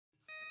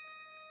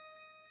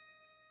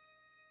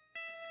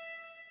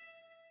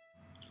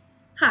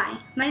Hi,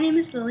 my name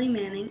is Lily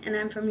Manning and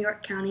I'm from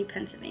York County,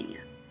 Pennsylvania.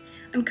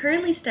 I'm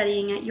currently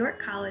studying at York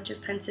College of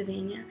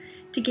Pennsylvania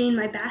to gain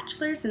my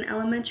bachelor's in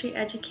elementary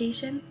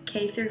education,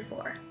 K through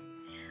 4.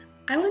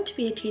 I want to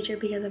be a teacher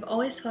because I've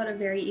always felt a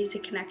very easy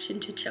connection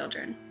to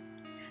children.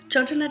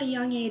 Children at a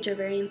young age are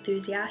very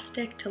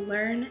enthusiastic to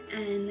learn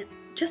and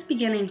just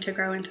beginning to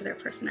grow into their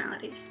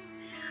personalities.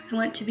 I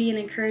want to be an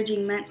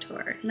encouraging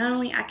mentor, not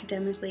only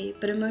academically,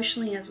 but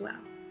emotionally as well.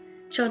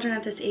 Children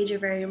at this age are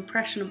very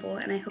impressionable,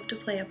 and I hope to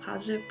play a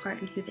positive part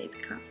in who they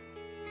become.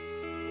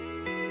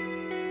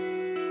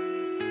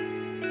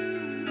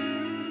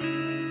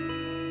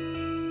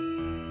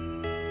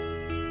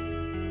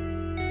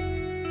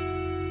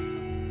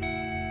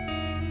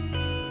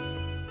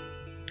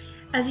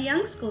 As a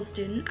young school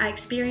student, I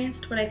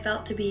experienced what I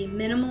felt to be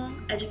minimal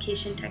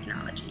education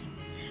technology.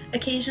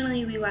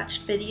 Occasionally, we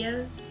watched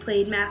videos,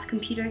 played math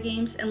computer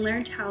games, and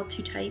learned how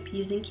to type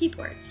using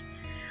keyboards.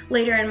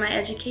 Later in my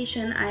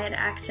education, I had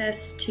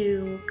access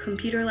to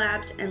computer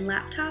labs and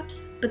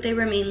laptops, but they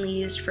were mainly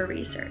used for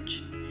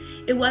research.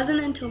 It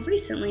wasn't until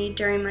recently,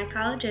 during my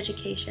college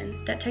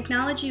education, that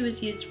technology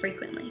was used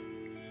frequently.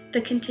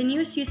 The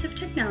continuous use of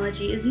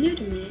technology is new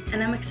to me,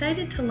 and I'm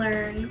excited to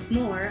learn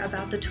more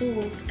about the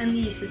tools and the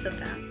uses of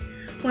them.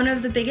 One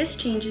of the biggest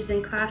changes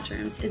in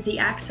classrooms is the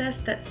access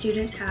that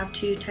students have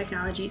to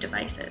technology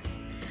devices.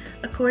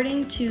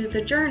 According to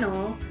The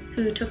Journal,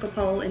 who took a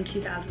poll in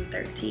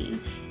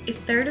 2013, a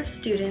third of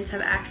students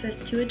have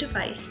access to a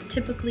device,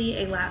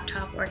 typically a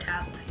laptop or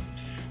tablet.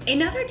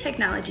 Another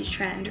technology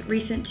trend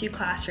recent to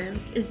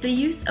classrooms is the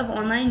use of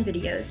online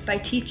videos by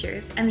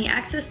teachers and the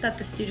access that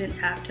the students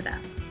have to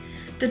them.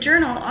 The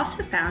Journal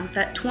also found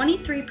that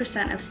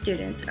 23% of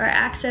students are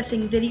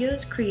accessing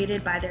videos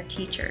created by their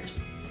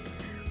teachers.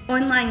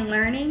 Online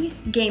learning,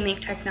 gaming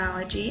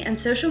technology, and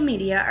social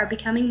media are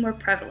becoming more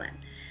prevalent.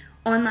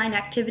 Online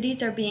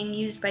activities are being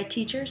used by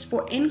teachers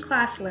for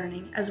in-class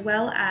learning as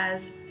well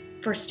as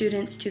for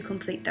students to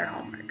complete their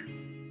homework.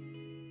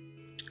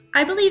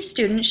 I believe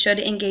students should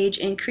engage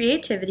in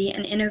creativity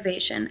and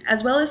innovation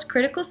as well as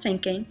critical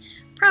thinking,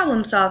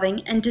 problem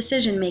solving, and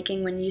decision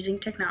making when using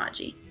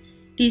technology.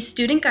 These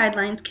student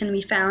guidelines can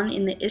be found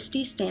in the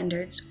ISTE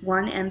Standards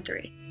 1 and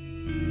 3.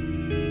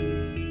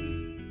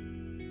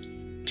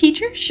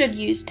 Teachers should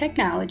use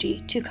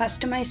technology to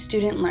customize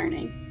student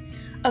learning.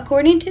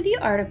 According to the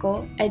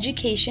article,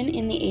 Education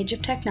in the Age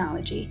of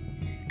Technology,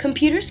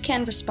 computers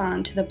can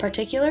respond to the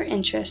particular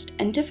interest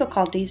and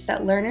difficulties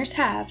that learners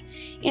have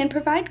and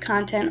provide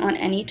content on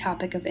any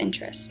topic of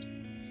interest.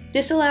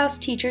 This allows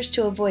teachers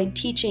to avoid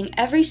teaching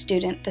every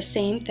student the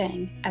same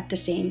thing at the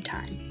same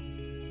time.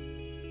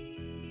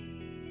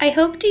 I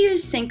hope to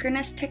use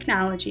synchronous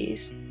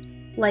technologies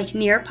like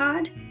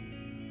Nearpod,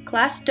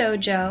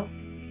 ClassDojo,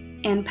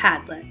 and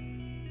Padlet.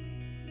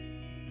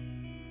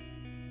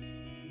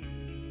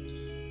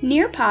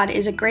 Nearpod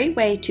is a great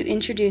way to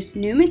introduce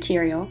new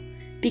material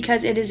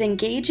because it is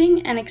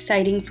engaging and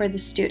exciting for the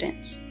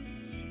students.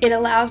 It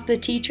allows the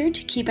teacher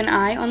to keep an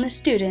eye on the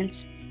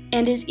students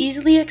and is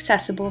easily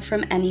accessible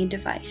from any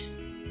device.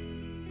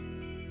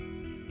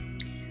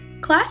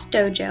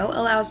 ClassDojo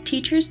allows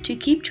teachers to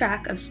keep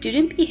track of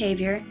student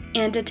behavior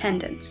and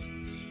attendance.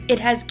 It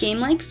has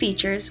game-like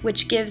features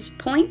which gives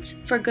points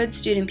for good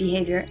student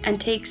behavior and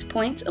takes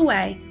points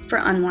away for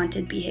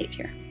unwanted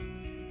behavior.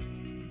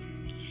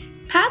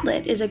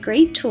 Padlet is a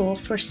great tool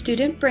for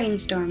student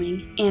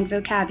brainstorming and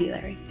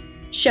vocabulary,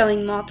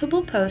 showing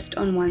multiple posts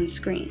on one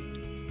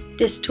screen.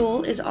 This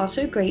tool is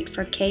also great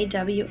for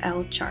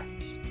KWL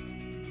charts.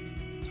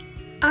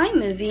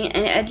 iMovie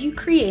and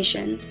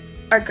EduCreations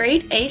are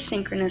great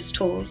asynchronous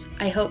tools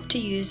I hope to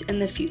use in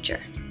the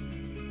future.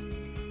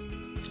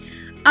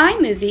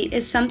 iMovie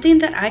is something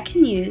that I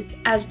can use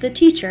as the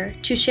teacher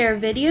to share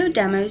video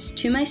demos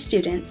to my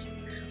students,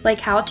 like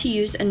how to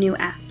use a new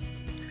app.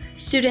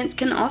 Students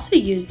can also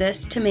use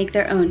this to make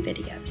their own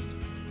videos.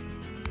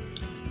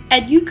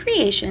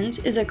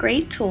 EduCreations is a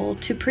great tool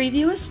to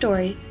preview a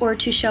story or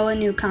to show a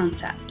new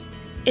concept.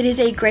 It is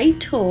a great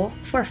tool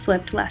for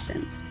flipped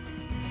lessons.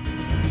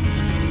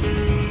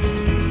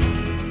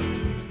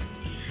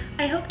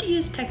 I hope to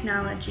use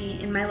technology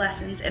in my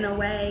lessons in a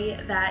way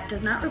that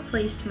does not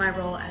replace my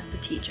role as the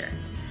teacher.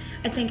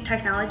 I think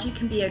technology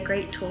can be a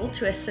great tool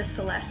to assist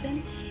the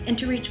lesson and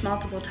to reach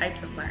multiple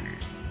types of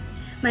learners.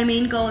 My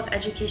main goal with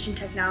education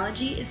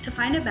technology is to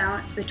find a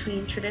balance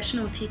between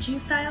traditional teaching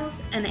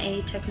styles and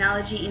a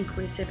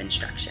technology-inclusive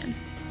instruction.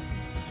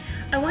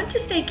 I want to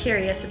stay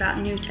curious about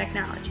new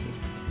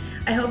technologies.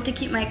 I hope to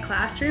keep my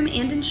classroom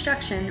and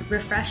instruction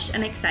refreshed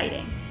and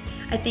exciting.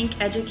 I think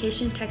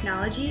education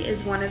technology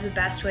is one of the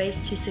best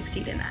ways to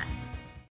succeed in that.